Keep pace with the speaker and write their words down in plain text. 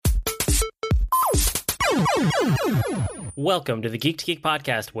Welcome to the Geek to Geek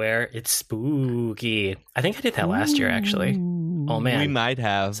podcast, where it's spooky. I think I did that last year, actually. Oh man, we might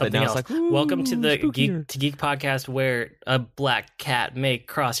have. Something but now else. It's like, welcome to the spookier. Geek to Geek podcast, where a black cat may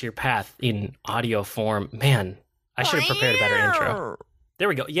cross your path in audio form. Man, I should have prepared a better intro. There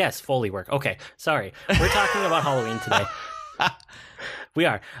we go. Yes, Foley work. Okay, sorry. We're talking about Halloween today. We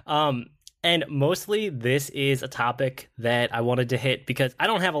are. And mostly this is a topic that I wanted to hit because I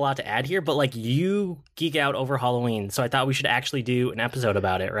don't have a lot to add here, but like you geek out over Halloween. So I thought we should actually do an episode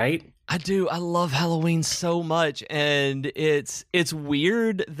about it, right? I do. I love Halloween so much, and it's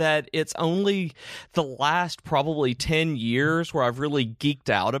weird that it's only the last probably 10 years where I've really geeked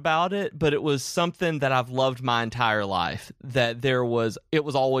out about it, but it was something that I've loved my entire life. It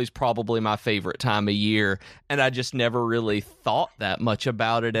was always probably my favorite time of year, and I just never really thought that much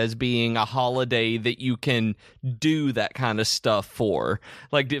about it as being a holiday that you can do that kind of stuff for.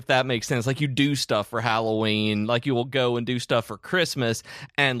 Like, if that makes sense. Like, you do stuff for Halloween, like you will go and do stuff for Christmas,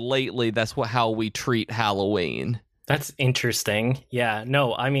 and lately that's how we treat Halloween. That's interesting. Yeah,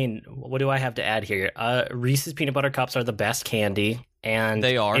 no, I mean, what do I have to add here? Reese's Peanut Butter Cups are the best candy, and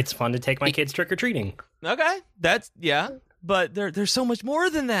they are. It's fun to take my kids trick-or-treating. Okay, but there's so much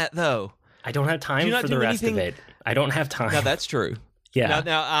more than that, though. I don't have time for the rest of it. I don't have time. No, that's true. Yeah.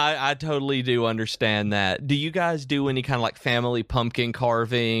 Now I totally do understand that. Do you guys do any kind of like family pumpkin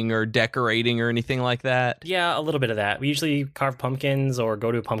carving or decorating or anything like that? Yeah, a little bit of that. We usually carve pumpkins or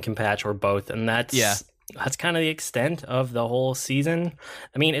go to a pumpkin patch or both, and that's kind of the extent of the whole season.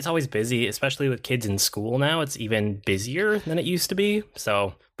 I mean, it's always busy, especially with kids in school now. It's even busier than it used to be.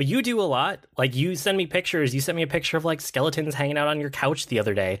 So, but you do a lot. Like, you send me pictures. You sent me a picture of like skeletons hanging out on your couch the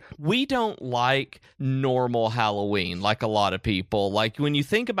other day. We don't like normal Halloween like a lot of people. Like, when you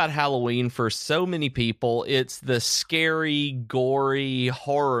think about Halloween, for so many people, it's the scary, gory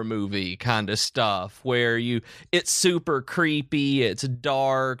horror movie kind of stuff where it's super creepy, it's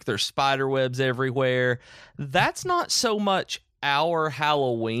dark, there's spider webs everywhere. That's not so much our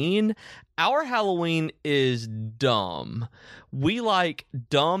Halloween. Our Halloween is dumb. We like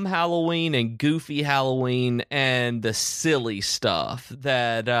dumb Halloween and goofy Halloween and the silly stuff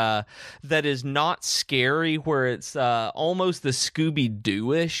that is not scary, where it's almost the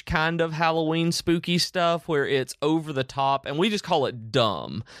Scooby-Doo-ish kind of Halloween spooky stuff where it's over the top, and we just call it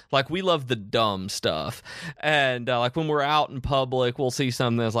dumb. Like, we love the dumb stuff. And like when we're out in public, we'll see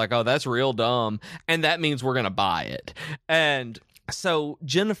something that's like, oh, that's real dumb, and that means we're going to buy it. And so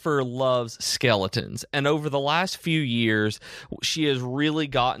Jennifer loves skeletons, and over the last few years, she has really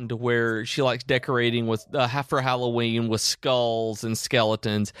gotten to where she likes decorating with for Halloween with skulls and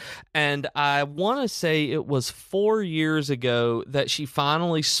skeletons. And I want to say it was 4 years ago that she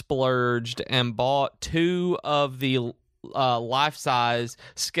finally splurged and bought 2 of the life-size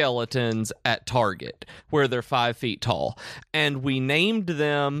skeletons at Target, where they're 5 feet tall, and we named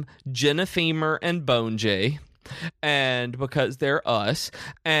them Jennifer and Bone J. And because they're us,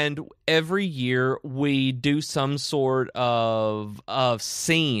 and every year we do some sort of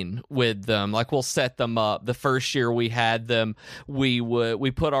scene with them. Like, we'll set them up. The first year we had them,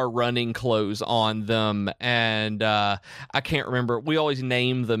 we put our running clothes on them, and I can't remember. We always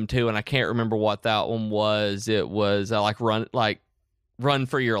name them too, and I can't remember what that one was. It was Run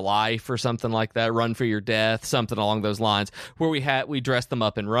for Your Life or something like that, Run for Your Death, something along those lines, where we dressed them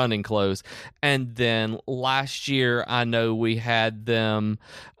up in running clothes. And then last year, I know we had them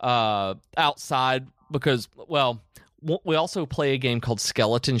outside because, well, we also play a game called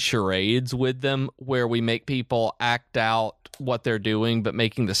Skeleton Charades with them, where we make people act out what they're doing, but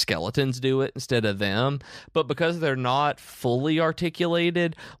making the skeletons do it instead of them. But because they're not fully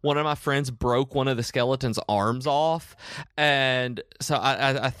articulated, one of my friends broke one of the skeleton's arms off, and so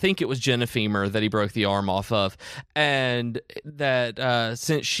I think it was Jennifer that he broke the arm off of. And that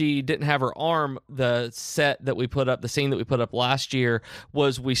since she didn't have her arm, the scene that we put up last year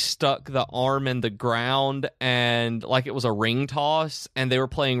was we stuck the arm in the ground, and like it was a ring toss, and they were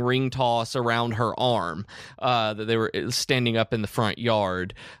playing ring toss around her arm that they were standing up in the front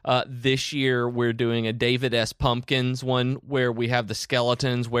yard. This year we're doing a David S. Pumpkins one, where we have the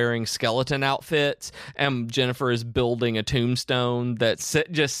skeletons wearing skeleton outfits, and Jennifer is building a tombstone that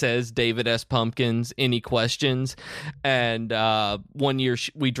just says David S. Pumpkins, any questions. And one year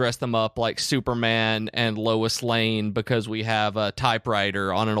we dressed them up like Superman and Lois Lane because we have a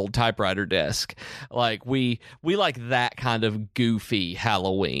typewriter on an old typewriter desk. Like, we like that kind of goofy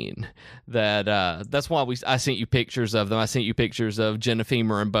Halloween. That's why I sent you pictures of them. I sent you pictures of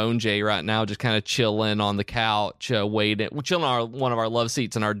Jennifer and Bone J right now, just kind of chilling on the couch, chilling on one of our love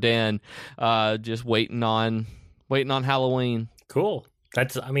seats in our den, just waiting on Halloween. Cool.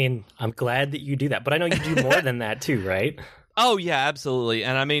 I mean, I'm glad that you do that, but I know you do more than that too, right? Oh, yeah, absolutely.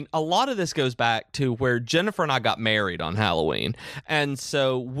 And I mean, a lot of this goes back to where Jennifer and I got married on Halloween. And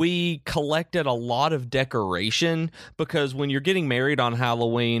so we collected a lot of decoration because when you're getting married on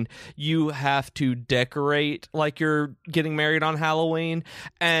Halloween, you have to decorate like you're getting married on Halloween.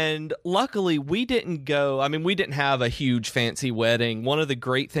 And luckily, we didn't have a huge fancy wedding. One of the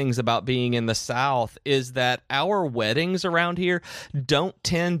great things about being in the South is that our weddings around here don't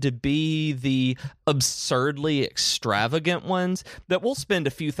tend to be the absurdly extravagant ones that we'll spend a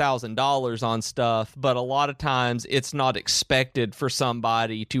few $1,000s on stuff, but a lot of times it's not expected for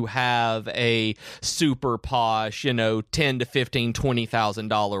somebody to have a super posh, $10 to $15,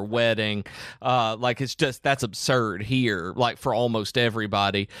 $20,000 wedding. Like it's just, that's absurd here, like for almost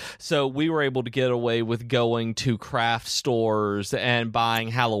everybody. So we were able to get away with going to craft stores and buying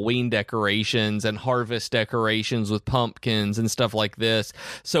Halloween decorations and harvest decorations with pumpkins and stuff like this.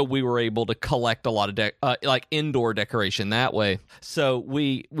 So we were able to collect a lot of like indoor decoration that way. So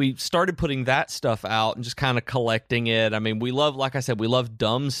we started putting that stuff out and just kind of collecting it. I mean, we love, like I said, we love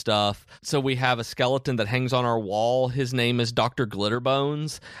dumb stuff. So we have a skeleton that hangs on our wall. His name is Dr.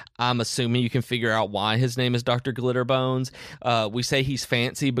 Glitterbones. I'm assuming you can figure out why his name is Dr. Glitterbones. We say he's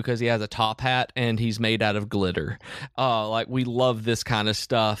fancy because he has a top hat and he's made out of glitter. Like we love this kind of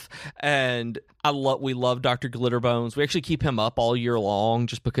stuff. And we love Dr. Glitterbones. We actually keep him up all year long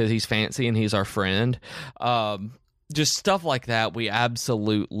just because he's fancy and he's our friend. Just stuff like that. We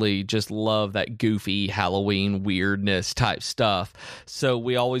absolutely just love that goofy Halloween weirdness type stuff. So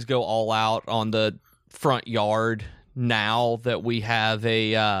we always go all out on the front yard now that we have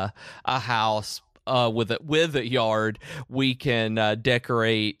a house with a yard. We can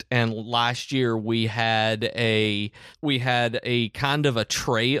decorate. And last year we had a kind of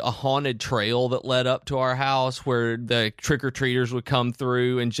a haunted trail that led up to our house where the trick-or-treaters would come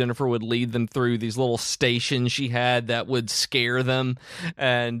through and Jennifer would lead them through these little stations she had that would scare them.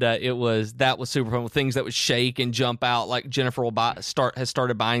 And that was super fun, with things that would shake and jump out. Like Jennifer has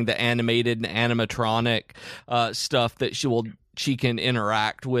started buying the animated and animatronic stuff that she can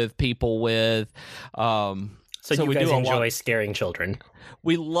interact with people with. So you guys enjoy scaring children.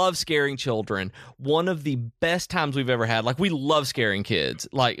 We love scaring children. One of the best times we've ever had. Like, we love scaring kids.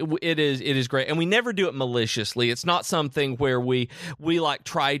 Like, it is great, and we never do it maliciously. It's not something where we like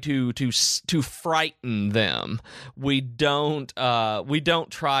try to frighten them. We don't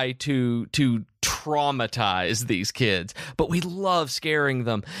try to traumatize these kids, but we love scaring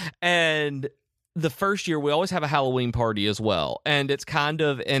them. And the first year, we always have a Halloween party as well, and it's kind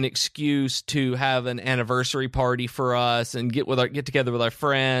of an excuse to have an anniversary party for us and get together with our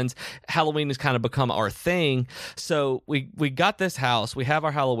friends. Halloween has kind of become our thing, so we got this house. We have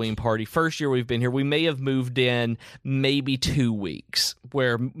our Halloween party. First year we've been here, we may have moved in maybe 2 weeks,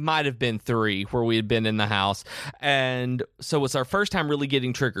 where might have been 3, where we had been in the house, and so it's our first time really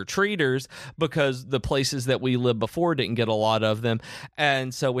getting trick-or-treaters because the places that we lived before didn't get a lot of them,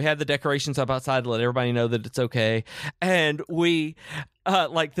 and so we had the decorations up outside to let everybody know that it's okay. And we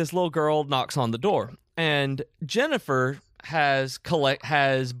like, this little girl knocks on the door, and Jennifer has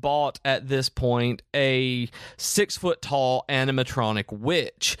bought at this point a 6-foot-tall animatronic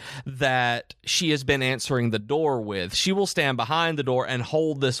witch that she has been answering the door with. She will stand behind the door and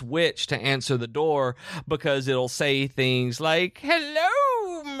hold this witch to answer the door because it'll say things like,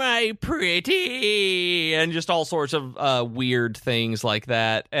 "Hello, my pretty," and just all sorts of weird things like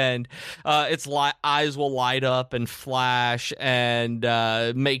that. And its eyes will light up and flash and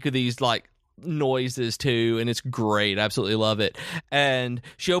make these like noises too, and it's great. I absolutely love it. And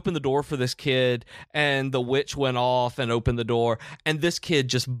she opened the door for this kid, and the witch went off and opened the door, and this kid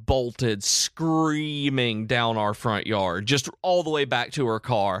just bolted screaming down our front yard, just all the way back to her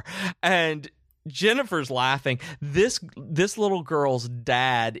car. And Jennifer's laughing. This little girl's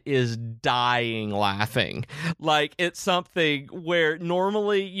dad is dying laughing. Like, it's something where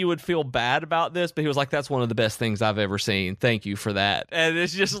normally you would feel bad about this, but he was like, "That's one of the best things I've ever seen. Thank you for that." And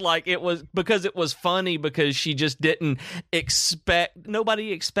it's just like, it was funny because she just didn't expect,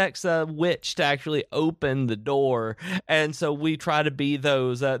 nobody expects a witch to actually open the door. And so we try to be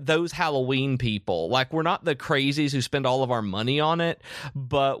those Halloween people. Like, we're not the crazies who spend all of our money on it,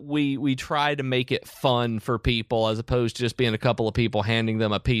 but we try to make it fun for people as opposed to just being a couple of people handing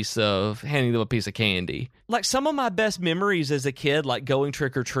them a piece of candy. Like some of my best memories as a kid, like going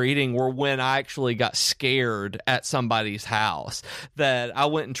trick-or-treating, were when I actually got scared at somebody's house. That I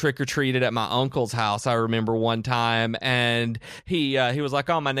went and trick-or-treated at my uncle's house, I remember one time, and he was like,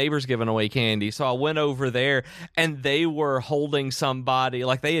 oh, my neighbor's giving away candy. So I went over there, and they were holding somebody,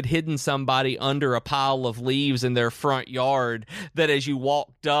 like they had hidden somebody under a pile of leaves in their front yard, that as you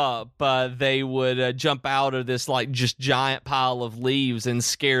walked up, they would jump out of this like just giant pile of leaves and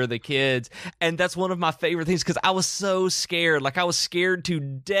scare the kids. And that's one of my favorite things, because I was so scared. Like I was scared to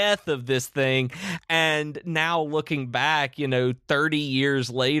death of this thing. And now looking back, 30 years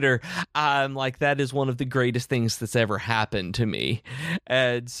later, I'm like, that is one of the greatest things that's ever happened to me.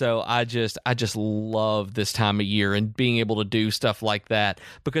 And so I just love this time of year and being able to do stuff like that,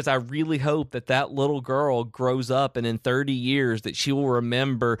 because I really hope that little girl grows up and in 30 years that she will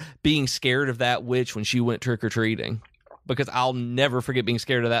remember being scared of that witch when she went trick-or-treating, because I'll never forget being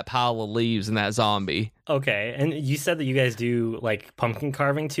scared of that pile of leaves and that zombie. Okay, and you said that you guys do like pumpkin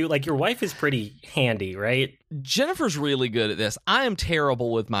carving too. Like your wife is pretty handy, right? Jennifer's really good at this. I am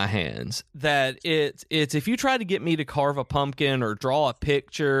terrible with my hands. That it's if you try to get me to carve a pumpkin or draw a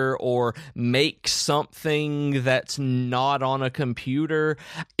picture or make something that's not on a computer,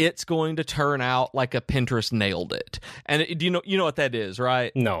 it's going to turn out like a Pinterest nailed it. And do you know what that is,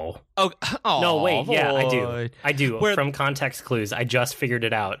 right? No. Oh, no, wait. boy. Yeah, I do. From context clues, I just figured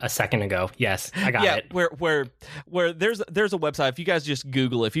it out a second ago. Yes, I got it. Where there's a website. If you guys just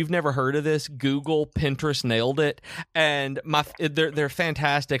Google, if you've never heard of this, Google Pinterest nailed it, and they're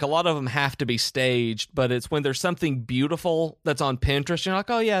fantastic. A lot of them have to be staged, but it's when there's something beautiful that's on Pinterest, you're like,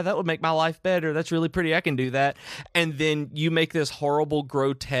 oh yeah, that would make my life better. That's really pretty. I can do that. And then you make this horrible,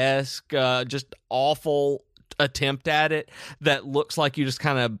 grotesque, just awful attempt at it that looks like you just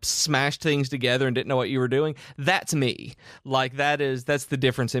kind of smashed things together and didn't know what you were doing. That's me. Like that's the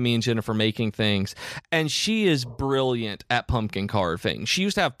difference in me and Jennifer making things. And she is brilliant at pumpkin carving. She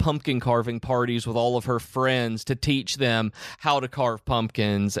used to have pumpkin carving parties with all of her friends to teach them how to carve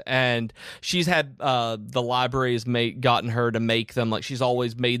pumpkins. And she's had the library has gotten her to make them. Like she's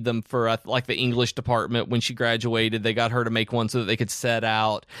always made them for like the English department. When she graduated, they got her to make one so that they could set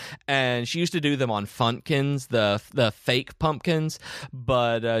out. And she used to do them on Funkins, the fake pumpkins,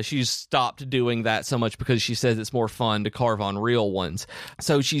 but she's stopped doing that so much because she says it's more fun to carve on real ones.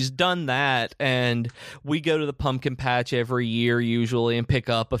 So she's done that, and we go to the pumpkin patch every year usually and pick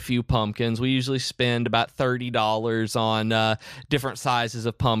up a few pumpkins. We usually spend about $30 on different sizes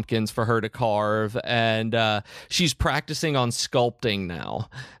of pumpkins for her to carve, and she's practicing on sculpting now.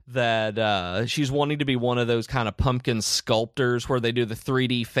 That she's wanting to be one of those kind of pumpkin sculptors where they do the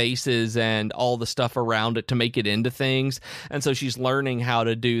 3D faces and all the stuff around it to make it into things. And so she's learning how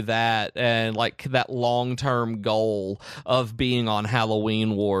to do that, and like that long-term goal of being on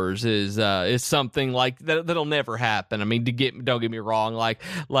Halloween Wars is something like that'll never happen. I mean, don't get me wrong,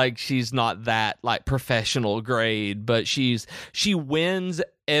 like she's not that like professional grade, but she wins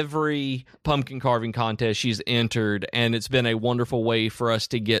every pumpkin carving contest she's entered, and it's been a wonderful way for us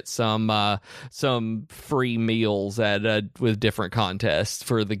to get some free meals at with different contests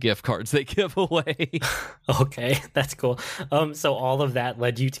for the gift cards they give away. Okay, that's cool. So all of that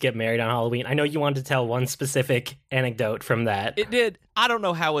led you to get married on Halloween. I know you wanted to tell one specific anecdote from that. It did. I don't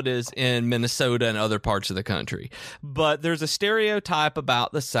know how it is in Minnesota and other parts of the country, but there's a stereotype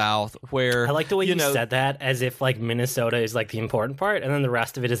about the South where I like the way you said that, as if like Minnesota is like the important part, and then the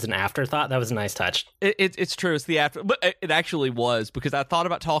rest of it is an afterthought. That was a nice touch. It's true. It's the after, but it actually was, because I thought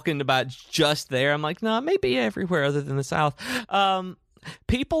about talking about just there. I'm like, no, maybe everywhere other than the South.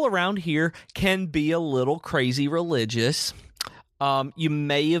 People around here can be a little crazy religious. You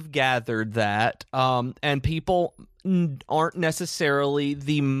may have gathered that, and people aren't necessarily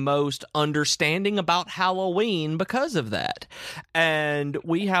the most understanding about Halloween because of that. And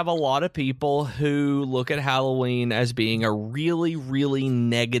we have a lot of people who look at Halloween as being a really, really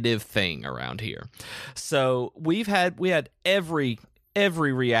negative thing around here. So we had every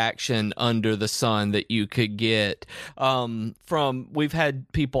reaction under the sun that you could get. We've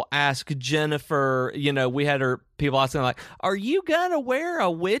had people ask Jennifer, we had people asking like, are you gonna wear a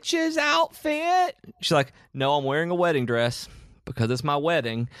witch's outfit? She's like, no, I'm wearing a wedding dress because it's my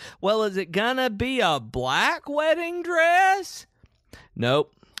wedding. Well, is it gonna be a black wedding dress?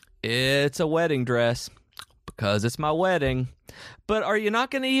 Nope, it's a wedding dress because it's my wedding. But are you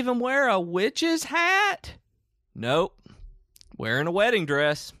not gonna even wear a witch's hat? Nope. Wearing a wedding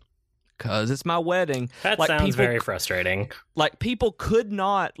dress because it's my wedding. That sounds very frustrating. Like people could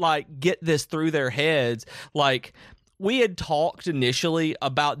not like get this through their heads. Like we had talked initially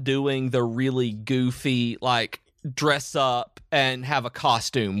about doing the really goofy, like, dress up and have a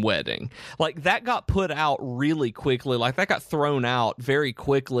costume wedding. Like, that got put out really quickly. Like, that got thrown out very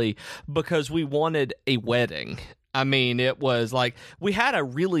quickly because we wanted a wedding. I mean, it was like, we had a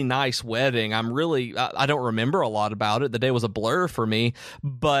really nice wedding. I don't remember a lot about it. The day was a blur for me,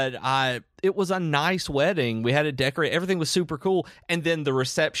 but it was a nice wedding. We had it decorate. Everything was super cool. And then the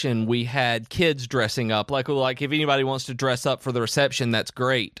reception, we had kids dressing up. Like if anybody wants to dress up for the reception, that's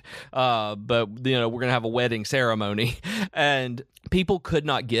great. But, we're going to have a wedding ceremony. And people could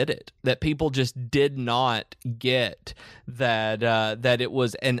not get it. That people just did not get that it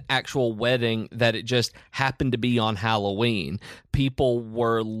was an actual wedding, that it just happened to be on Halloween. People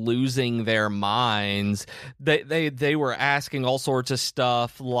were losing their minds. They were asking all sorts of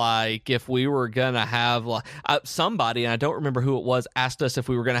stuff, like if we were gonna have somebody, and I don't remember who it was, asked us if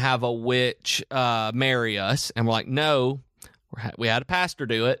we were gonna have a witch marry us, and we're like, no. We had a pastor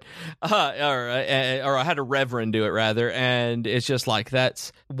do it, or I had a reverend do it, rather. And it's just like,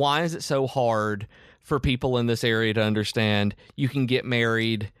 why is it so hard for people in this area to understand you can get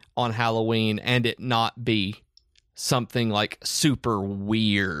married on Halloween and it not be something like super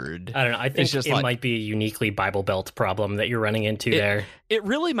weird? I don't know. I think it might be a uniquely Bible Belt problem that you're running into there. It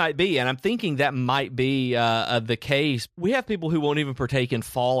really might be, and I'm thinking that might be the case. We have people who won't even partake in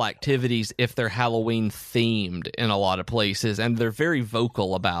fall activities if they're Halloween themed in a lot of places, and they're very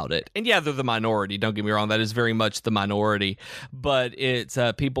vocal about it. And yeah, they're the minority. Don't get me wrong; that is very much the minority. But it's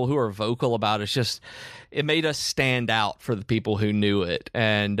people who are vocal about it. It's just, it made us stand out for the people who knew it,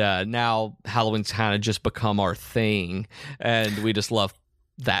 and now Halloween's kind of just become our thing, and we just love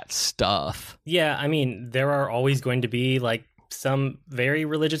that stuff. Yeah, I mean, there are always going to be like some very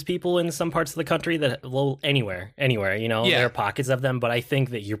religious people in some parts of the country that, well, anywhere, there are pockets of them, but I think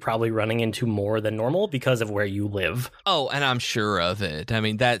that you're probably running into more than normal because of where you live. Oh, and I'm sure of it. I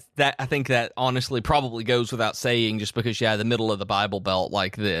mean, that I think that honestly probably goes without saying, just because, the middle of the Bible Belt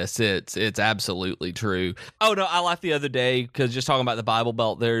like this, it's absolutely true. Oh, no, I laughed the other day because just talking about the Bible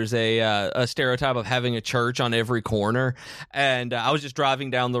Belt, there's a stereotype of having a church on every corner, and I was just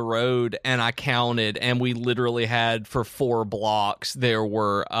driving down the road and I counted, and we literally had, for 4 blocks, there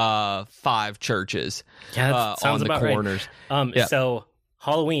were 5 churches on the corners. Right. So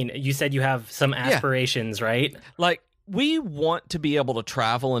Halloween, you said you have some aspirations, right? Like, we want to be able to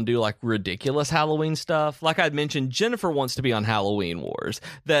travel and do like ridiculous Halloween stuff. Like I'd mentioned, Jennifer wants to be on Halloween Wars.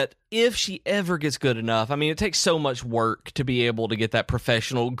 That if she ever gets good enough, I mean, it takes so much work to be able to get that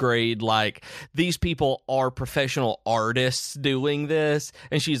professional grade. Like, these people are professional artists doing this,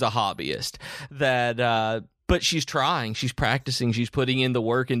 and she's a hobbyist. But she's trying, she's practicing, she's putting in the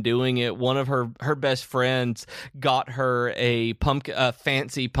work and doing it. One of her best friends got her a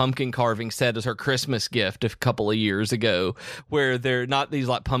fancy pumpkin carving set as her Christmas gift a couple of years ago, where they're not these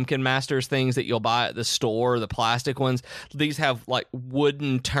like Pumpkin Masters things that you'll buy at the store, the plastic ones. These have like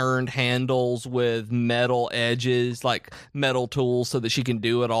wooden turned handles with metal edges, like metal tools, so that she can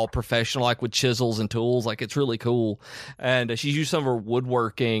do it all professional, like with chisels and tools. Like, it's really cool. And she's used some of her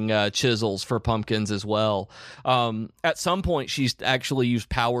woodworking chisels for pumpkins as well. At some point, she's actually used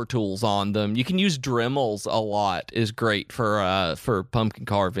power tools on them. You can use Dremels a lot, is great for pumpkin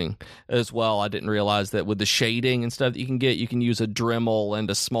carving as well. I didn't realize that with the shading and stuff that you can use a Dremel and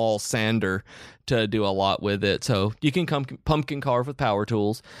a small sander to do a lot with it. So you can pumpkin carve with power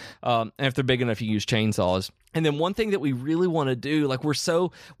tools, and if they're big enough, you can use chainsaws. And then one thing that we really want to do, like, we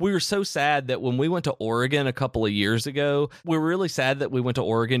were so sad that when we went to Oregon a couple of years ago, we were really sad that we went to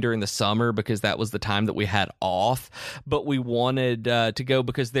Oregon during the summer because that was the time that we had off. But we wanted to go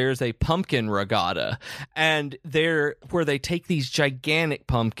because there's a pumpkin regatta, and where they take these gigantic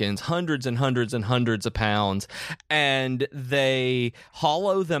pumpkins, hundreds and hundreds and hundreds of pounds, and they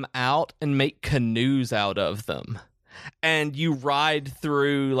hollow them out and make canoes out of them. And you ride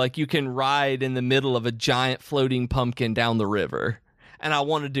through, like, you can ride in the middle of a giant floating pumpkin down the river. And I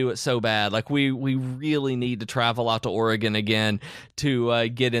want to do it so bad. Like, we really need to travel out to Oregon again to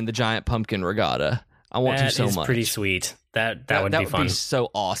get in the giant pumpkin regatta. I want to so much. That is pretty sweet. That would be fun. That would be so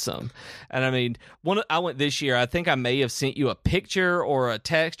awesome. And I mean, I went this year. I think I may have sent you a picture or a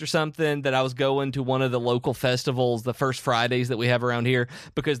text or something that I was going to one of the local festivals, the first Fridays that we have around here,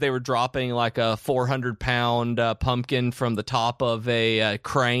 because they were dropping like a 400-pound pumpkin from the top of a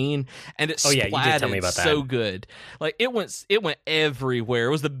crane, and it splatted. You did tell me about that. So good. Like, it went everywhere.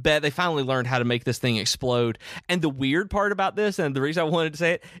 It was the best. They finally learned how to make this thing explode. And the weird part about this, and the reason I wanted to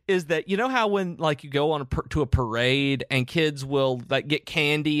say it, is that, you know how when like you go on to a parade and kids will like get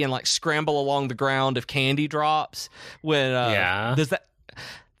candy and like scramble along the ground if candy drops, when does that,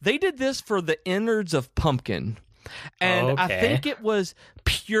 they did this for the innards of pumpkin. And I Okay. think it was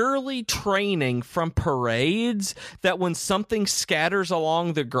purely training from parades that when something scatters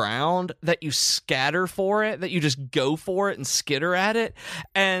along the ground, that you scatter for it, that you just go for it and skitter at it.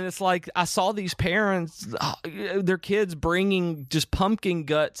 And it's like, I saw these parents, their kids bringing just pumpkin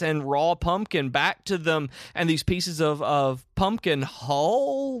guts and raw pumpkin back to them, and these pieces of pumpkin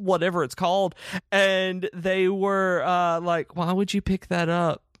hull, whatever it's called. And they were like, why would you pick that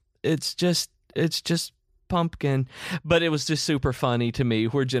up? It's just pumpkin. But it was just super funny to me,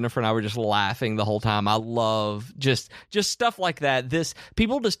 where Jennifer and I were just laughing the whole time. I love just stuff like that.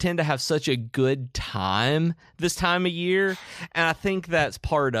 People just tend to have such a good time this time of year, and I think that's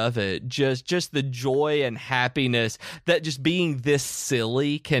part of it. Just the joy and happiness that just being this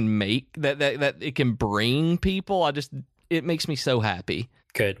silly can make, that it can bring people. It makes me so happy.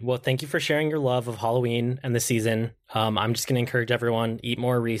 Good. Well, thank you for sharing your love of Halloween and the season. I'm just going to encourage everyone, eat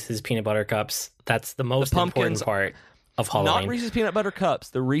more Reese's peanut butter cups. That's the most important part of Halloween. Not Reese's peanut butter cups,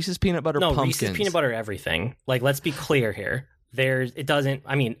 the Reese's peanut butter pumpkins. Reese's peanut butter everything. Like, let's be clear here. It doesn't,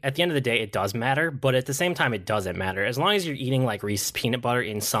 I mean, at the end of the day, it does matter, but at the same time, it doesn't matter. As long as you're eating like Reese's peanut butter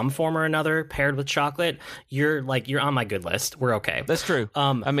in some form or another, paired with chocolate, you're on my good list. We're okay. That's true.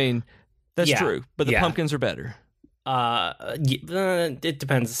 That's true, but the pumpkins are better. It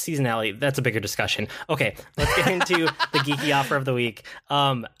depends. Seasonality, that's a bigger discussion. Okay, let's get into the geeky offer of the week.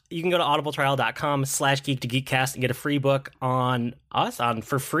 You can go to audibletrial.com/geek2geekcast and get a free book on us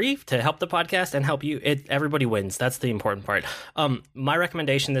for free to help the podcast and help you. Everybody wins. That's the important part. My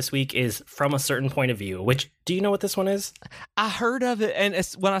recommendation this week is From a Certain Point of View, which, do you know what this one is? I heard of it, and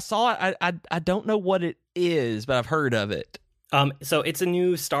when I saw it, I don't know what it is, but I've heard of it. So it's a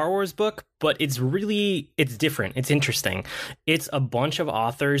new Star Wars book, but it's different. It's interesting. It's a bunch of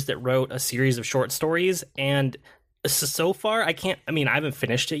authors that wrote a series of short stories, and so far I haven't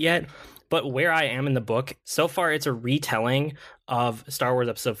finished it yet, but where I am in the book, so far it's a retelling of Star Wars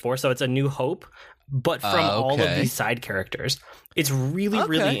Episode 4, so it's A New Hope, but from all of these side characters. It's really,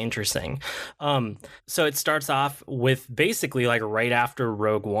 really interesting. So it starts off with basically like right after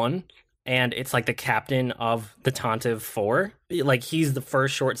Rogue One, and it's like the captain of the Tantive 4. Like, he's the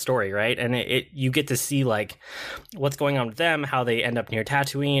first short story, right? And you get to see like what's going on with them, how they end up near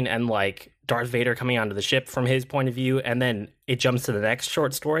Tatooine, and like Darth Vader coming onto the ship from his point of view. And then it jumps to the next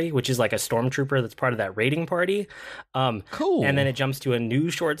short story, which is like a stormtrooper that's part of that raiding party. Cool. And then it jumps to a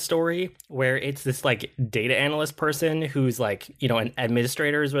new short story where it's this like data analyst person who's like, an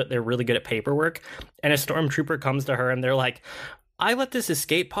administrator, but they're really good at paperwork. And a stormtrooper comes to her and they're like, I let this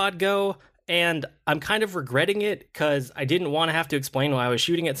escape pod go, and I'm kind of regretting it because I didn't want to have to explain why I was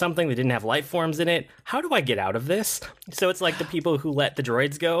shooting at something that didn't have life forms in it. How do I get out of this? So it's like the people who let the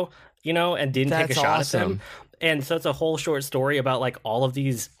droids go, and didn't take a shot at them. And so it's a whole short story about like all of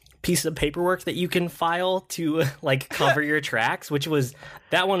these pieces of paperwork that you can file to like cover your tracks,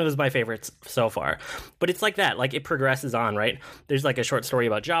 that one was my favorite so far. But it's like that, like it progresses on, right? There's like a short story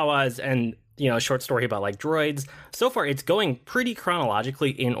about Jawas and a short story about like droids. So far it's going pretty chronologically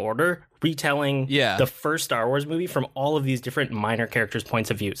in order, retelling the first Star Wars movie from all of these different minor characters'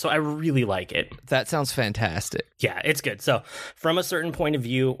 points of view. So I really like it. That sounds fantastic. Yeah, it's good. So From a Certain Point of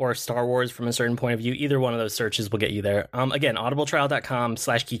View or Star Wars From a Certain Point of View, either one of those searches will get you there. Again,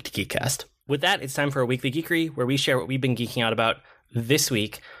 audibletrial.com/geek2geekcast. With that, it's time for a weekly geekery where we share what we've been geeking out about this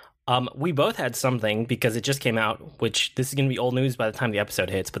week. We both had something because it just came out, which this is going to be old news by the time the episode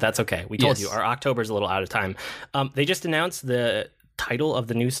hits, but that's okay. We told you our October's a little out of time. They just announced the title of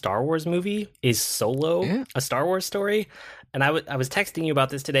the new Star Wars movie is Solo, a Star Wars story. And I was texting you about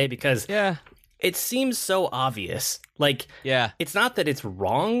this today because it seems so obvious. Like, it's not that it's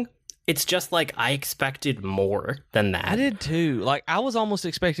wrong. It's just like I expected more than that. I did too. Like, I was almost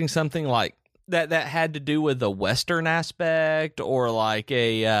expecting something like that had to do with the Western aspect, or like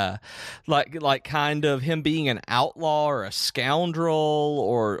a like kind of him being an outlaw or a scoundrel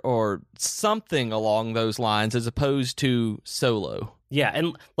or something along those lines, as opposed to Solo. Yeah,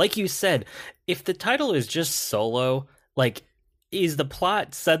 and like you said, if the title is just Solo, like, is the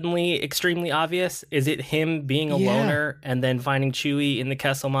plot suddenly extremely obvious? Is it him being a loner and then finding Chewie in the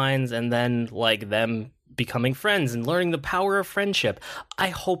Kessel Mines and then like them becoming friends and learning the power of friendship? I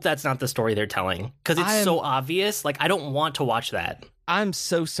hope that's not the story they're telling, because it's so obvious. Like, I don't want to watch that. I'm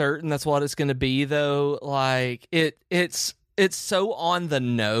so certain that's what it's going to be, though. Like, it's so on the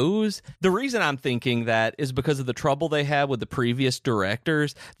nose. The reason I'm thinking that is because of the trouble they had with the previous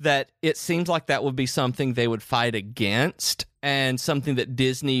directors, that it seems like that would be something they would fight against and something that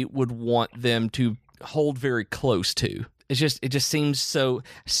Disney would want them to hold very close to. It just seems so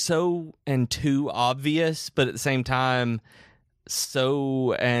and too obvious, but at the same time,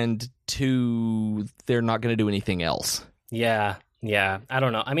 so and to they're not going to do anything else. Yeah. I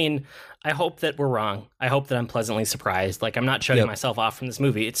don't know. I mean, I hope that we're wrong. I hope that I'm pleasantly surprised. Like, I'm not shutting myself off from this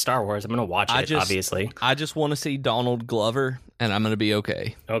movie. It's Star Wars. I'm going to watch it, obviously. I just want to see Donald Glover, and I'm going to be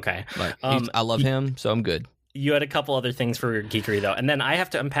okay. Okay. Like, I love him, so I'm good. You had a couple other things for your geekery, though. And then I have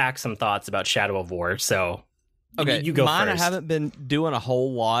to unpack some thoughts about Shadow of War, so okay, you go mine first. I haven't been doing a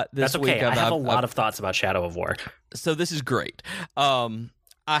whole lot this week. That's okay. week. I have a lot of thoughts about Shadow of War. So this is great.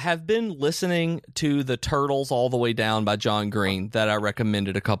 I have been listening to The Turtles All the Way Down by John Green that I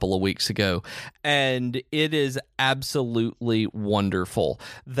recommended a couple of weeks ago, and it is absolutely wonderful.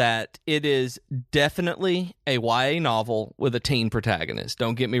 That it is definitely a YA novel with a teen protagonist.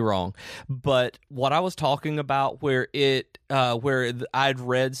 Don't get me wrong, but what I was talking about, where I'd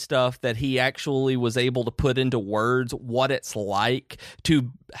read stuff that he actually was able to put into words what it's like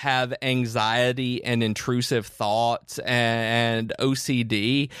to have anxiety and intrusive thoughts and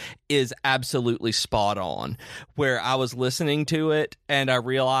OCD is absolutely spot on. Where I was listening to it and I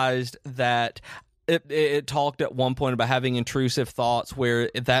realized that it talked at one point about having intrusive thoughts,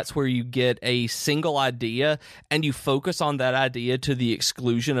 where that's where you get a single idea and you focus on that idea to the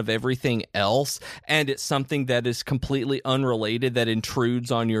exclusion of everything else, and it's something that is completely unrelated that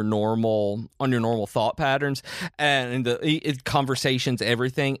intrudes on your normal thought patterns and the conversations,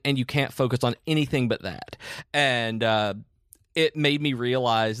 everything, and you can't focus on anything but that. And it made me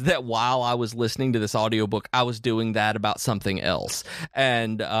realize that while I was listening to this audiobook, I was doing that about something else.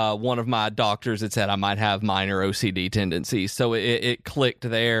 And one of my doctors had said I might have minor OCD tendencies. So it clicked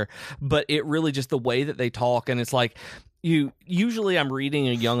there. But it really just the way that they talk, and it's like, usually I'm reading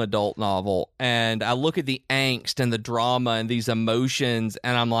a young adult novel and I look at the angst and the drama and these emotions,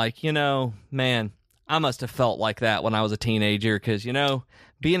 and I'm like, man, I must have felt like that when I was a teenager, because,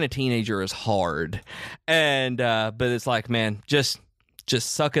 being a teenager is hard. And but it's like, man, just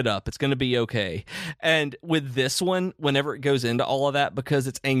suck it up. It's going to be okay. And with this one, whenever it goes into all of that, because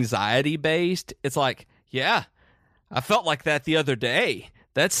it's anxiety based, it's like, yeah, I felt like that the other day.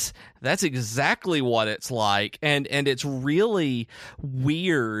 That's exactly what it's like, and it's really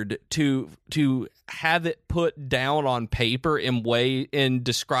weird to have it put down on paper in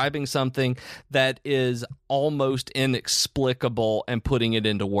describing something that is almost inexplicable and putting it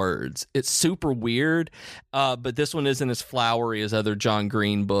into words. It's super weird, but this one isn't as flowery as other John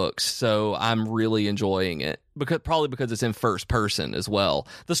Green books, so I'm really enjoying it, probably because it's in first person as well.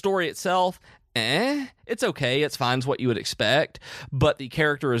 The story itself, it's okay. It's fine. It's what you would expect, but the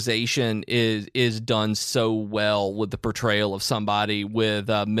characterization is done so well with the portrayal of somebody with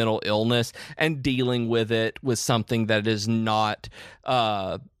mental illness and dealing with it with something that is not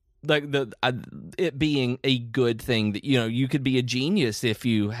it being a good thing. That you could be a genius if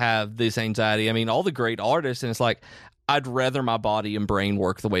you have this anxiety. I mean, all the great artists, and it's like, I'd rather my body and brain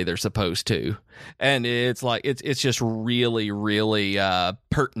work the way they're supposed to. And it's like, it's just really, really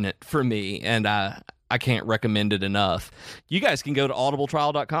pertinent for me. And I can't recommend it enough. You guys can go to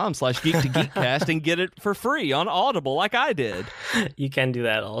audibletrial.com/geek2geekcast and get it for free on Audible, like I did. You can do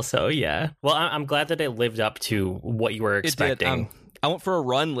that also. Yeah. Well, I'm glad that it lived up to what you were expecting. I went for a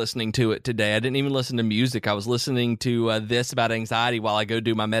run listening to it today. I didn't even listen to music. I was listening to this about anxiety while I go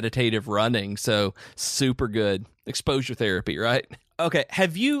do my meditative running. So super good. Exposure therapy, right? Okay.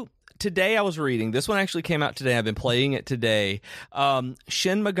 Today I was reading, this one actually came out today, I've been playing it today,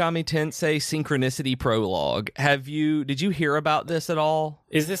 Shin Megami Tensei Synchronicity Prologue. Did you hear about this at all?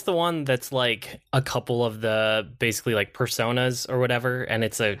 Is this the one that's like a couple of the basically like personas or whatever, and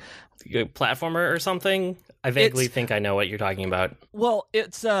it's a platformer or something? I vaguely think I know what you're talking about. Well,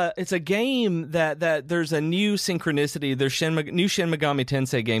 it's a game that there's a new Synchronicity. There's new Shin Megami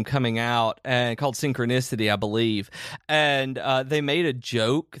Tensei game coming out called Synchronicity, I believe. And they made a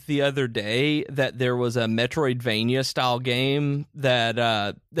joke the other day that there was a Metroidvania style game that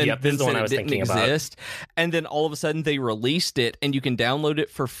this is the one I was didn't thinking exist. about. And then all of a sudden they released it, and you can download it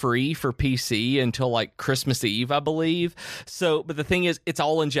for free for PC until like Christmas Eve, I believe. So, but the thing is, it's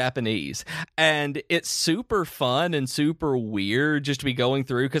all in Japanese, and it's super fun and super weird just to be going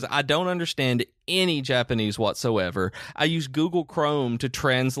through, because I don't understand any Japanese whatsoever. I used Google Chrome to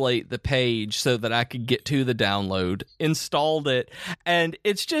translate the page so that I could get to the download, installed it, and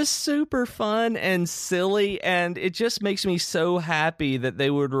it's just super fun and silly, and it just makes me so happy that they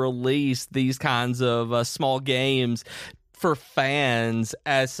would release these kinds of small games for fans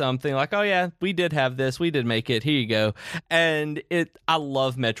as something like, oh yeah, we did have this, we did make it, here you go. And I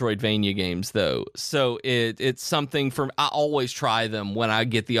love Metroidvania games though, so it's something I always try them when I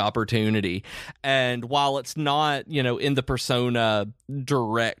get the opportunity. And while it's not, in the Persona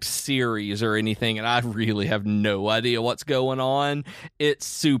Direct series or anything, and I really have no idea what's going on, it's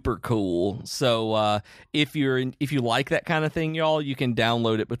super cool. So if you like that kind of thing, y'all, you can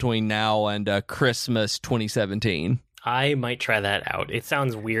download it between now and Christmas 2017. I might try that out. It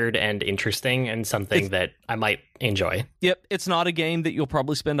sounds weird and interesting and something that I might enjoy. Yep, it's not a game that you'll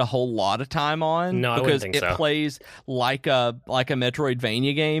probably spend a whole lot of time on. No, I wouldn't think so. Because it plays like a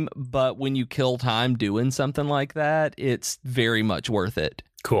Metroidvania game, but when you kill time doing something like that, it's very much worth it.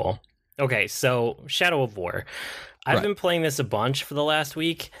 Cool. Okay, so Shadow of War. I've been playing this a bunch for the last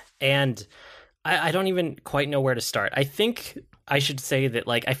week, and I don't even quite know where to start. I think I should say that,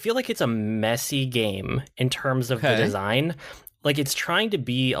 I feel like it's a messy game in terms of the design. It's trying to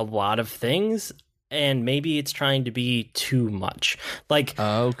be a lot of things, and maybe it's trying to be too much.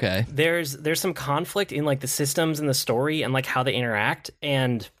 Okay. There's some conflict in, the systems and the story and, how they interact,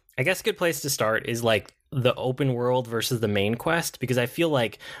 and I guess a good place to start is, the open world versus the main quest, because I feel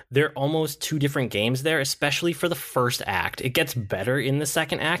like they're almost two different games there, especially for the first act. It gets better in the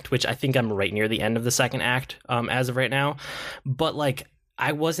second act, which I think I'm right near the end of the second act as of right now. But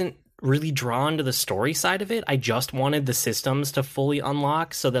I wasn't really drawn to the story side of it. I just wanted the systems to fully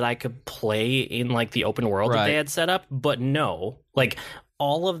unlock so that I could play in the open world that they had set up. But no,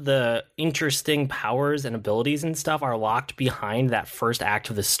 all of the interesting powers and abilities and stuff are locked behind that first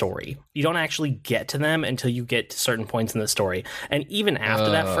act of the story. You don't actually get to them until you get to certain points in the story. And even after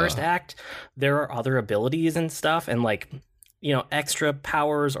that first act, there are other abilities and stuff and extra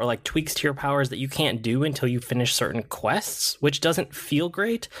powers or tweaks to your powers that you can't do until you finish certain quests, which doesn't feel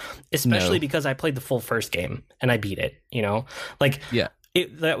great, especially because I played the full first game and I beat it, Yeah.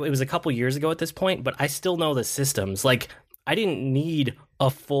 It was a couple years ago at this point, but I still know the systems. I didn't need a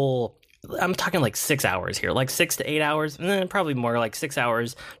full, I'm talking 6 hours here, 6 to 8 hours, probably more 6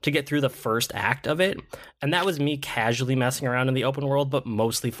 hours to get through the first act of it. And that was me casually messing around in the open world, but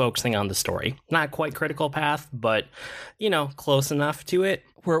mostly focusing on the story. Not quite critical path, but, close enough to it.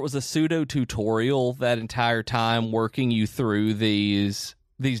 Where it was a pseudo tutorial that entire time working you through these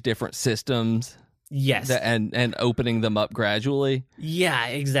different systems. Yes. And opening them up gradually. Yeah,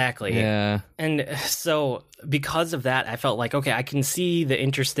 exactly. Yeah. And so because of that, I felt okay, I can see the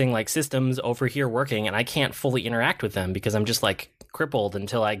interesting systems over here working, and I can't fully interact with them because I'm just crippled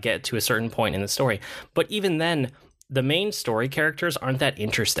until I get to a certain point in the story. But even then, the main story characters aren't that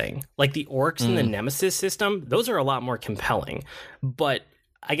interesting. The orcs and the Nemesis system, those are a lot more compelling. But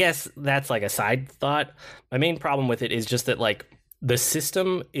I guess that's a side thought. My main problem with it is just that the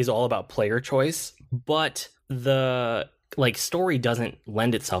system is all about player choice, but the story doesn't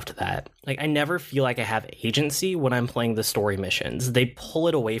lend itself to that. I never feel like I have agency when I'm playing the story missions. They pull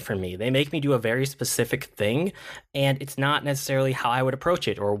it away from me. They make me do a very specific thing, and it's not necessarily how I would approach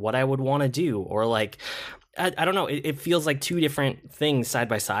it or what I would want to do, or I don't know. It feels like two different things side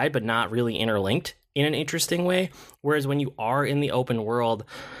by side, but not really interlinked in an interesting way. Whereas when you are in the open world,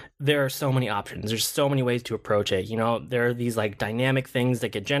 there are so many options. There's so many ways to approach it. There are these dynamic things that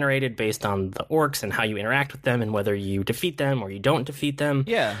get generated based on the orcs and how you interact with them and whether you defeat them or you don't defeat them.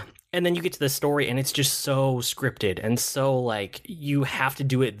 Yeah. And then you get to the story and it's just so scripted and so you have to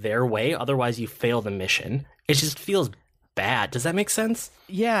do it their way. Otherwise you fail the mission. It just feels bad. Does that make sense?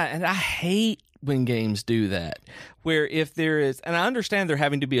 Yeah. And I hate when games do that, where if there is, and I understand there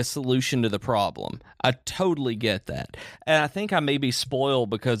having to be a solution to the problem. I totally get that. And I think I may be spoiled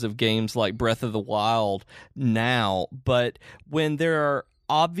because of games like Breath of the Wild now, but when there are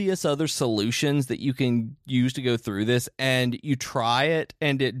obvious other solutions that you can use to go through this and you try it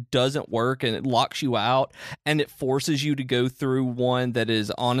and it doesn't work and it locks you out and it forces you to go through one that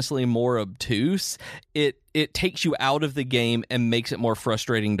is honestly more obtuse, it takes you out of the game and makes it more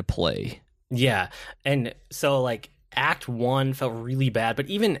frustrating to play. Yeah. And so Act 1 felt really bad, but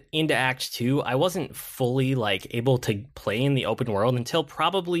even into Act 2, I wasn't fully able to play in the open world until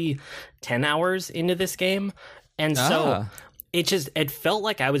probably 10 hours into this game. And so it felt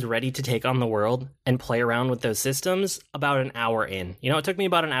like I was ready to take on the world and play around with those systems about an hour in. It took me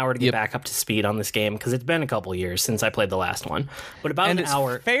about an hour to get back up to speed on this game because it's been a couple years since I played the last one. But about an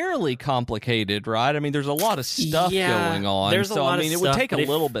hour. It's fairly complicated, right? I mean, there's a lot of stuff going on. There's a lot of stuff. It would take a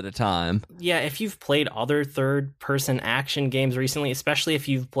little bit of time. Yeah, if you've played other third-person action games recently, especially if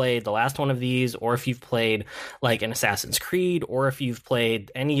you've played the last one of these, or if you've played an Assassin's Creed, or if you've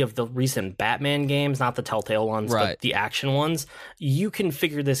played any of the recent Batman games, not the Telltale ones, but the action ones, systems, you can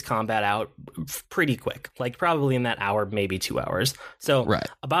figure this combat out pretty quick, like probably in that hour, maybe 2 hours. So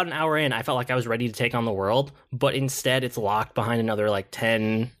about an hour in, I felt like I was ready to take on the world, but instead it's locked behind another like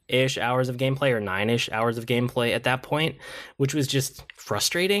 10-ish hours of gameplay or 9-ish hours of gameplay at that point, which was just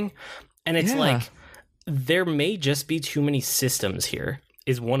frustrating. And it's like, there may just be too many systems here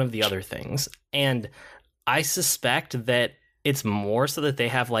is one of the other things. And I suspect that it's more so that they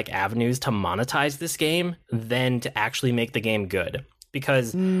have like avenues to monetize this game than to actually make the game good.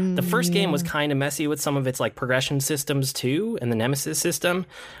 Because the first game was kind of messy with some of its like progression systems too, and the Nemesis system.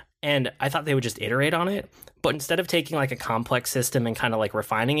 And I thought they would just iterate on it. But instead of taking like a complex system and kind of like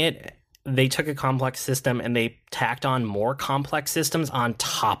refining it, they took a complex system and they tacked on more complex systems on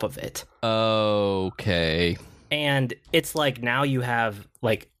top of it. Okay. And it's like now you have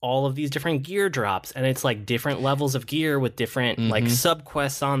like all of these different gear drops, and it's like different levels of gear with different like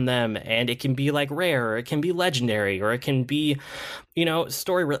subquests on them, and it can be like rare, or it can be legendary, or it can be, you know,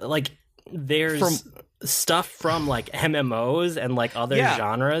 story. Like there's stuff from like MMOs and like other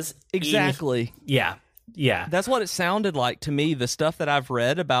genres. Exactly. Yeah. That's what it sounded like to me. The stuff that I've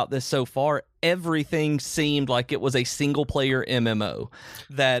read about this so far, everything seemed like it was a single player MMO.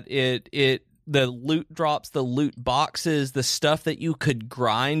 That the loot drops, the loot boxes, the stuff that you could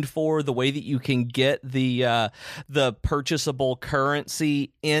grind for, the way that you can get the purchasable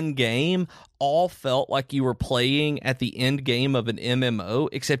currency in game, all felt like you were playing at the end game of an MMO,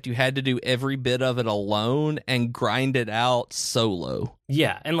 except you had to do every bit of it alone and grind it out solo.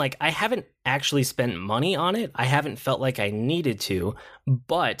 Yeah, and like I haven't actually spent money on it. I haven't felt like I needed to,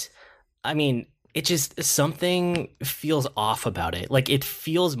 but I mean, it just, something feels off about it. Like it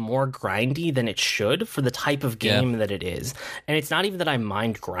feels more grindy than it should for the type of game that it is. And it's not even that I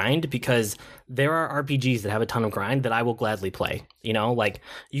mind grind, because there are RPGs that have a ton of grind that I will gladly play. You know, like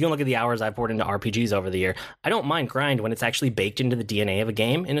you can look at the hours I've poured into RPGs over the year. I don't mind grind when it's actually baked into the DNA of a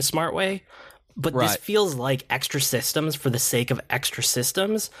game in a smart way. But this feels like extra systems for the sake of extra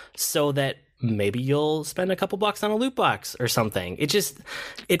systems, so that maybe you'll spend a couple bucks on a loot box or something.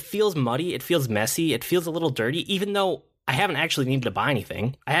 It feels muddy. It feels messy. It feels a little dirty, even though I haven't actually needed to buy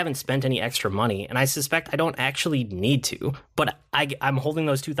anything. I haven't spent any extra money, and I suspect I don't actually need to. But I'm holding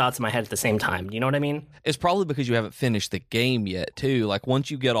those two thoughts in my head at the same time. You know what I mean? It's probably because you haven't finished the game yet, too. Like, once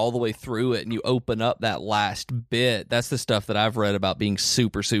you get all the way through it and you open up that last bit, that's the stuff that I've read about being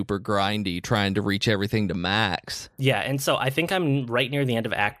super, super grindy, trying to reach everything to max. Yeah, and so I think I'm right near the end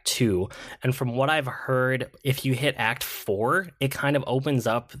of Act 2. And from what I've heard, if you hit Act 4, it kind of opens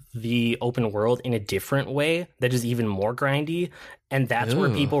up the open world in a different way that is even more grindy. And that's where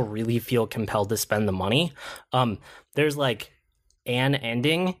people really feel compelled to spend the money. There's like an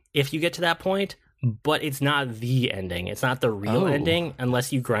ending if you get to that point, but it's not the ending. It's not the real ending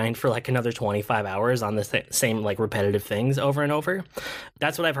unless you grind for like another 25 hours on the same like repetitive things over and over.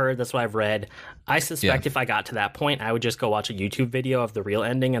 That's what I've heard. That's what I've read. I suspect if I got to that point, I would just go watch a YouTube video of the real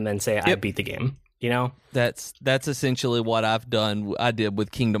ending and then say I beat the game. You know, that's essentially what I've done. I did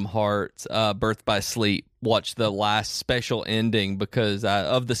with Kingdom Hearts, Birth by Sleep. Watch the last special ending because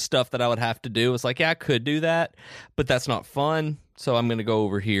of the stuff that I would have to do. It's like, yeah, I could do that, but that's not fun. So I'm going to go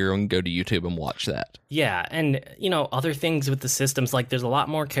over here and go to YouTube and watch that. Yeah, and you know, other things with the systems, like there's a lot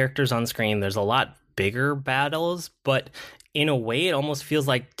more characters on screen. There's a lot bigger battles, but in a way, it almost feels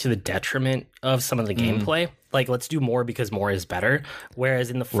like to the detriment of some of the gameplay. Like, let's do more because more is better.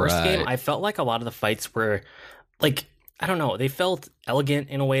 Whereas in the first game, I felt like a lot of the fights were, like, I don't know, they felt elegant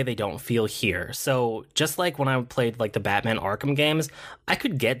in a way they don't feel here. So just like when I played, like, the Batman Arkham games, I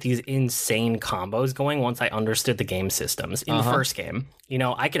could get these insane combos going once I understood the game systems in the first game. You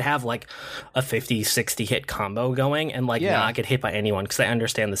know, I could have, like, a 50, 60 hit combo going and, like, not get hit by anyone because I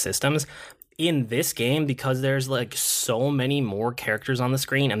understand the systems. In this game, because there's like so many more characters on the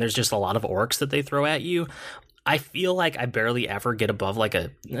screen and there's just a lot of orcs that they throw at you, I feel like I barely ever get above like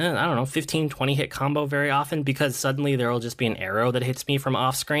a, I don't know, 15, 20 hit combo very often, because suddenly there will just be an arrow that hits me from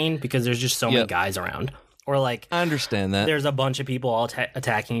off screen because there's just so many guys around. Or like, I understand that. There's a bunch of people all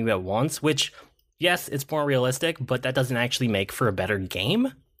attacking you at once, which, yes, it's more realistic, but that doesn't actually make for a better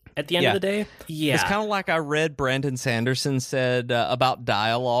game. At the end of the day, it's kind of like I read Brandon Sanderson said about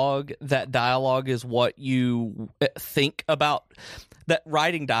dialogue. That dialogue is what you think about. That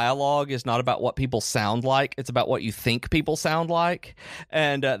writing dialogue is not about what people sound like. It's about what you think people sound like.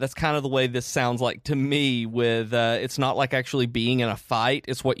 And that's kind of the way this sounds like to me with it's not like actually being in a fight.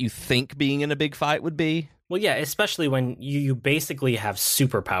 It's what you think being in a big fight would be. Well, yeah, especially when you basically have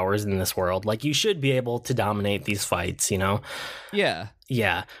superpowers in this world. Like, you should be able to dominate these fights, you know? Yeah.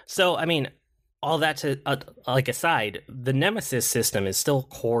 Yeah. So, I mean, all that to like aside, the Nemesis system is still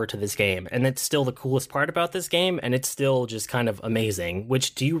core to this game, and it's still the coolest part about this game, and it's still just kind of amazing.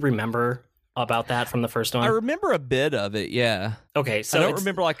 Which, do you remember about that from the first one? I remember a bit of it, yeah. Okay, so I don't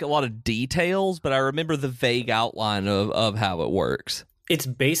remember like a lot of details, but I remember the vague outline of how it works. It's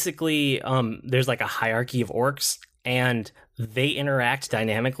basically there's like a hierarchy of orcs, and they interact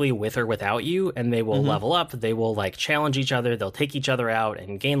dynamically with or without you, and they will level up. They will like challenge each other. They'll take each other out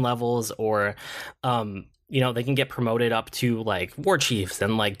and gain levels, or they can get promoted up to like war chiefs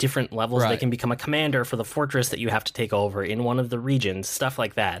and like different levels. Right. They can become a commander for the fortress that you have to take over in one of the regions, stuff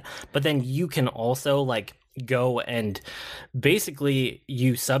like that. But then you can also like go and basically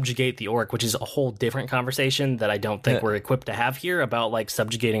you subjugate the orc, which is a whole different conversation that I don't think we're equipped to have here, about like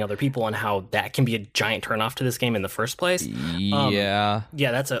subjugating other people and how that can be a giant turnoff to this game in the first place. Yeah.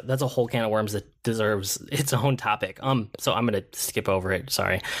 That's a whole can of worms that deserves its own topic. So I'm gonna skip over it,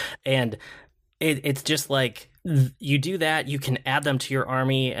 sorry. And it's just like, you do that, you can add them to your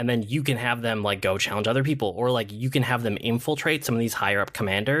army, and then you can have them like go challenge other people, or like you can have them infiltrate some of these higher up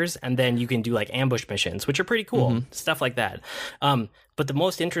commanders, and then you can do like ambush missions, which are pretty cool, stuff like that. But the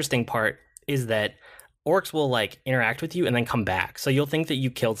most interesting part is that orcs will like interact with you and then come back. So you'll think that you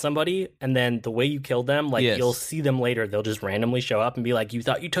killed somebody, and then the way you killed them, like you'll see them later, they'll just randomly show up and be like, you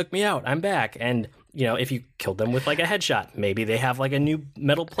thought you took me out, I'm back. And if you killed them with like a headshot, maybe they have like a new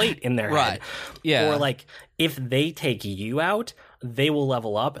metal plate in their head. Yeah. Or like if they take you out, they will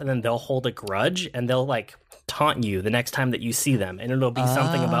level up, and then they'll hold a grudge, and they'll like taunt you the next time that you see them, and it'll be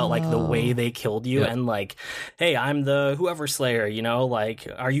something about like the way they killed you, and like, hey, I'm the whoever slayer, like,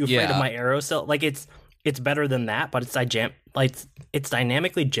 are you afraid of my arrow cell? Like it's better than that, but it's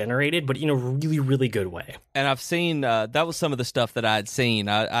dynamically generated, but in a really, really good way. And I've seen that was some of the stuff that I'd seen.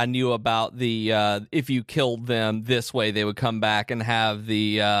 I knew about the if you killed them this way, they would come back and have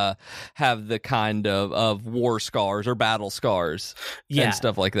the kind of war scars or battle scars, and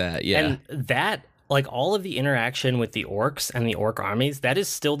stuff like that. Yeah, and that. Like, all of the interaction with the orcs and the orc armies, that is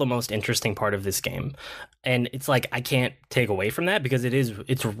still the most interesting part of this game. And it's like, I can't take away from that, because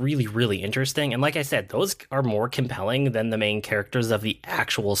it's really, really interesting. And like I said, those are more compelling than the main characters of the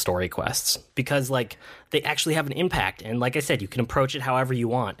actual story quests, because like they actually have an impact. And like I said, you can approach it however you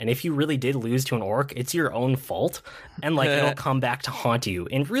want. And if you really did lose to an orc, it's your own fault. And like it'll come back to haunt you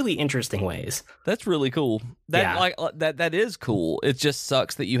in really interesting ways. That's really cool. That is cool. It just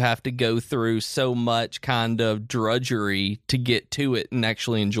sucks that you have to go through so much kind of drudgery to get to it and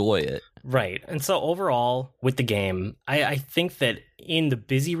actually enjoy it. Right. And so overall, with the game, I think that in the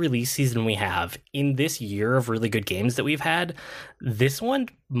busy release season we have, in this year of really good games that we've had, this one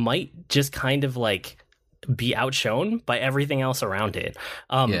might just kind of like be outshone by everything else around it.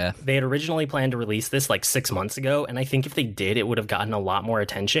 They had originally planned to release this like 6 months ago, and I think if they did, it would have gotten a lot more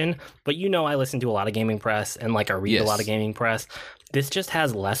attention. But I listen to a lot of gaming press, and like I read a lot of gaming press. This just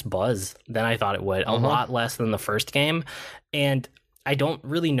has less buzz than I thought it would, a lot less than the first game. And I don't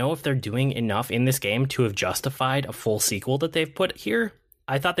really know if they're doing enough in this game to have justified a full sequel that they've put here.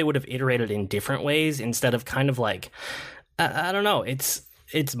 I thought they would have iterated in different ways instead of kind of like, I don't know, it's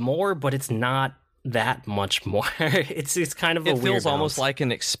more, but it's not that much more. It's kind of a weird balance. It feels almost like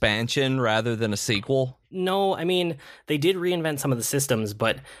an expansion rather than a sequel. No, I mean, they did reinvent some of the systems,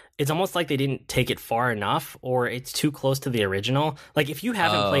 but it's almost like they didn't take it far enough, or it's too close to the original. Like, if you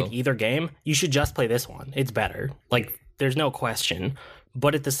haven't played either game, you should just play this one. It's better. Like, there's no question.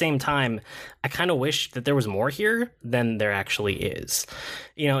 But at the same time, I kind of wish that there was more here than there actually is.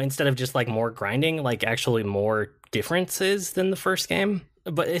 Instead of just like more grinding, like actually more differences than the first game.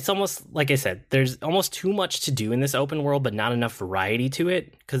 But it's almost, like I said, there's almost too much to do in this open world, but not enough variety to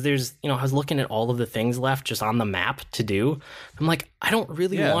it. Because there's, I was looking at all of the things left just on the map to do. I'm like, I don't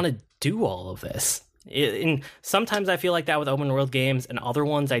really want to do all of this. And sometimes I feel like that with open world games, and other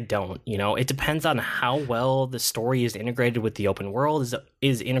ones I don't. It depends on how well the story is integrated with the open world,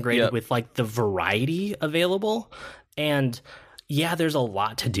 is integrated with like the variety available. And yeah, there's a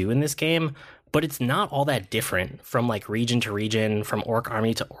lot to do in this game, but it's not all that different from like region to region, from orc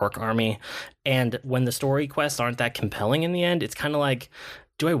army to orc army. And when the story quests aren't that compelling in the end, it's kind of like,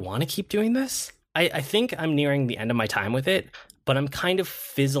 do I want to keep doing this? I think I'm nearing the end of my time with it, but I'm kind of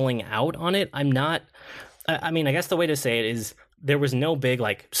fizzling out on it. I'm not, I mean, I guess the way to say it is, there was no big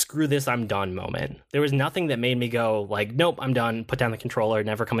like, screw this, I'm done moment. There was nothing that made me go like, nope, I'm done, put down the controller,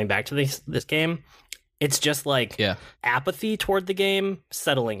 never coming back to this game. It's just like apathy toward the game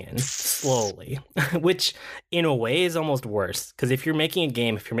settling in slowly, which in a way is almost worse. Because if you're making a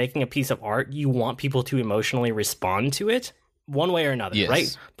game, if you're making a piece of art, you want people to emotionally respond to it one way or another,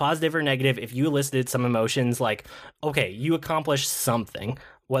 right? Positive or negative. If you elicited some emotions like, okay, you accomplished something,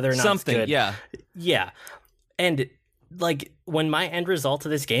 whether or not something, it's good. yeah. Yeah. And like when my end result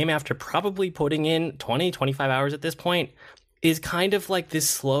of this game, after probably putting in 20, 25 hours at this point, is kind of like this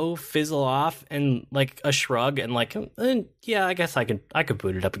slow fizzle off and like a shrug and like, yeah, I guess I could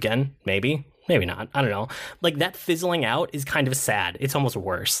boot it up again. Maybe not. I don't know. Like that fizzling out is kind of sad. It's almost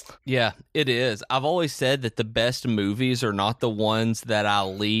worse. Yeah, it is. I've always said that the best movies are not the ones that I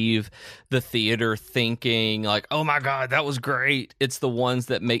leave the theater thinking like, oh my God, that was great. It's the ones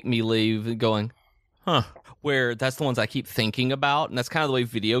that make me leave going, huh. Where that's the ones I keep thinking about, and that's kind of the way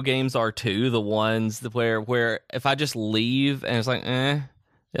video games are too. The ones where if I just leave and it's like,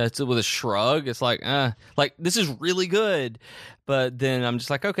 it's with a shrug. It's like this is really good, but then I'm just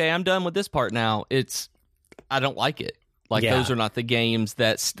like, okay, I'm done with this part now. I don't like it. Like those are not the games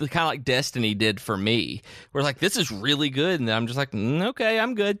that's kind of like Destiny did for me. Where like this is really good, and then I'm just like, okay,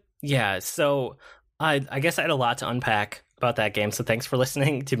 I'm good. Yeah. So I guess I had a lot to unpack about that game, so thanks for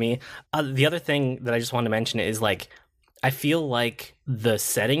listening to me. The other thing that I just wanted to mention is like I feel like the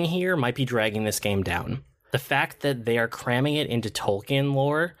setting here might be dragging this game down. The fact that they are cramming it into Tolkien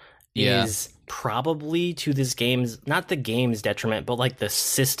lore is probably to this game's, not the game's detriment, but like the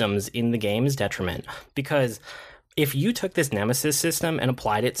systems in the game's detriment. Because if you took this Nemesis system and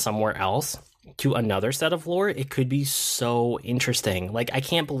applied it somewhere else to another set of lore, it could be so interesting. Like, I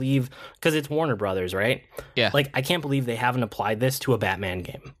can't believe, because it's Warner Brothers, right? Yeah. Like, I can't believe they haven't applied this to a Batman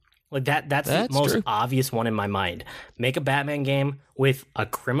game. Like, that's the most obvious one in my mind. Make a Batman game with a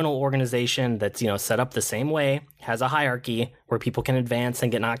criminal organization that's, set up the same way, has a hierarchy where people can advance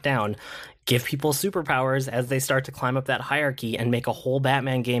and get knocked down. Give people superpowers as they start to climb up that hierarchy, and make a whole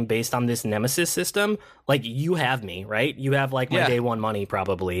Batman game based on this Nemesis system. Like, you have me, right? You have, like, my day one money,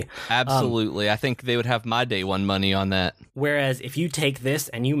 probably. Absolutely. I think they would have my day one money on that. Whereas if you take this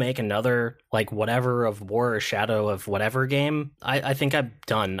and you make another, like, whatever of War or Shadow of whatever game, I think I'm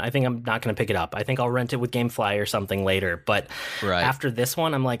done. I think I'm not going to pick it up. I think I'll rent it with GameFly or something later. But after this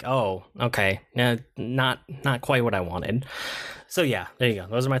one, I'm like, oh, okay. Not quite what I wanted. So yeah, there you go.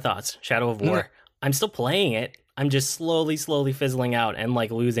 Those are my thoughts. Shadow of War. I'm still playing it. I'm just slowly fizzling out and like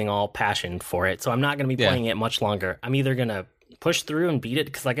losing all passion for it. So I'm not going to be playing it much longer. I'm either going to push through and beat it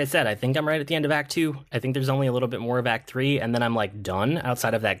because, like I said, I think I'm right at the end of Act 2. I think there's only a little bit more of Act 3, and then I'm like done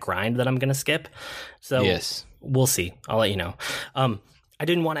outside of that grind that I'm going to skip. So we'll see. I'll let you know. I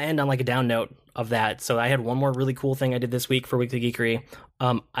didn't want to end on like a down note of that, so I had one more really cool thing I did this week for Weekly Geekery.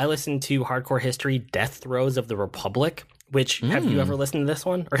 I listened to Hardcore History Death Throes of the Republic. Which, have you ever listened to this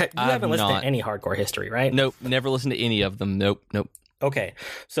one? Or you haven't listened to any Hardcore History, right? Nope, never listened to any of them. Nope. Okay,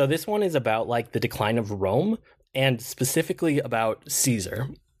 so this one is about, like, the decline of Rome, and specifically about Caesar.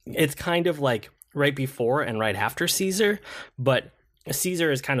 It's kind of, like, right before and right after Caesar, but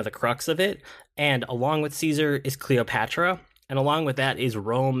Caesar is kind of the crux of it, and along with Caesar is Cleopatra, and along with that is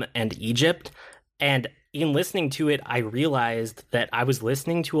Rome and Egypt, and in listening to it, I realized that I was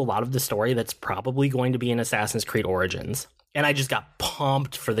listening to a lot of the story that's probably going to be in Assassin's Creed Origins. And I just got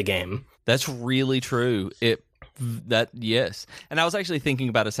pumped for the game. That's really true. Yes. And I was actually thinking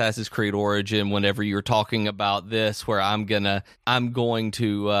about Assassin's Creed Origin whenever you were talking about this, where I'm going to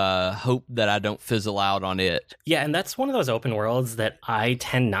hope that I don't fizzle out on it. Yeah, and that's one of those open worlds that I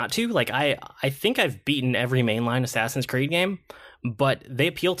tend not to. Like, I think I've beaten every mainline Assassin's Creed game, but they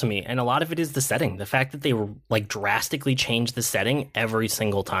appeal to me, and a lot of it is the setting. The fact that they like drastically change the setting every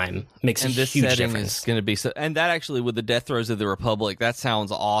single time makes a huge difference. Is going to be so, and that actually with the Death Throes of the Republic, that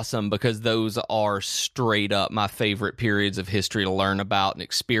sounds awesome because those are straight up my favorite periods of history to learn about and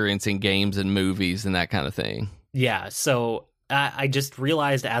experience in games and movies and that kind of thing. Yeah, so I just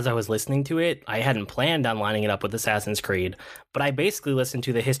realized as I was listening to it, I hadn't planned on lining it up with Assassin's Creed, but I basically listened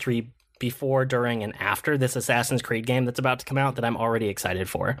to the history before, during, and after this Assassin's Creed game that's about to come out that I'm already excited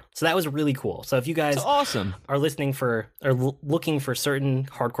for. So that was really cool. So if you guys are listening for or looking for certain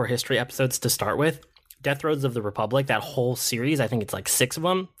Hardcore History episodes to start with, Death Throes of the Republic, that whole series, I think it's like 6 of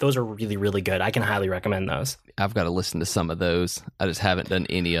them. Those are really, really good. I can highly recommend those. I've got to listen to some of those. I just haven't done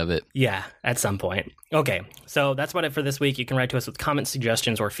any of it. Yeah, at some point. Okay, so that's about it for this week. You can write to us with comments,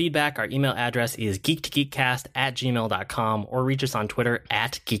 suggestions, or feedback. Our email address is geek2geekcast@gmail.com, or reach us on Twitter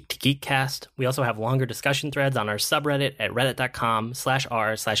 @geek2geekcast. We also have longer discussion threads on our subreddit at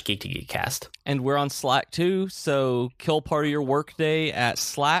reddit.com/r/geek2geekcast. And we're on Slack too, so kill part of your workday at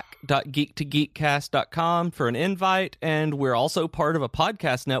slack.geek2geekcast.com. geektogeek.com for an invite, and we're also part of a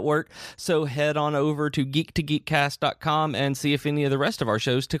podcast network, so head on over to geektogeekcast.com and see if any of the rest of our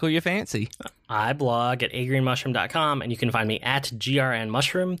shows tickle your fancy. I blog at agreenmushroom.com, and you can find me at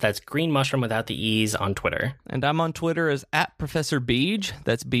grnmushroom. That's green mushroom without the E's on Twitter. And I'm on Twitter as @Professor Beej.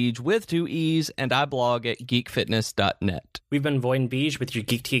 That's Beej with 2 E's, and I blog at geekfitness.net. We've been Void and Beej with your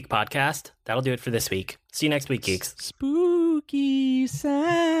Geek to Geek podcast. That'll do it for this week. See you next week, geeks. Spooky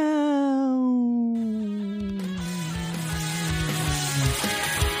sound.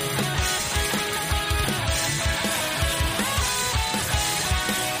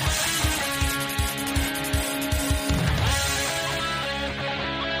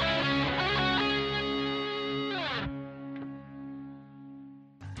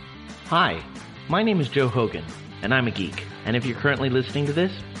 Hi, my name is Joe Hogan, and I'm a geek. And if you're currently listening to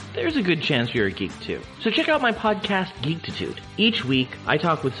this, there's a good chance you're a geek too. So check out my podcast, Geektitude. Each week, I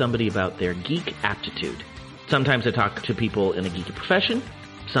talk with somebody about their geek aptitude. Sometimes I talk to people in a geeky profession.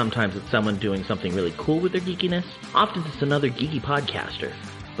 Sometimes it's someone doing something really cool with their geekiness. Often it's another geeky podcaster.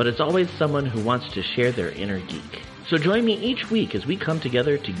 But it's always someone who wants to share their inner geek. So join me each week as we come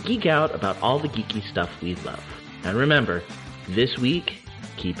together to geek out about all the geeky stuff we love. And remember, this week,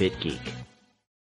 keep it geek.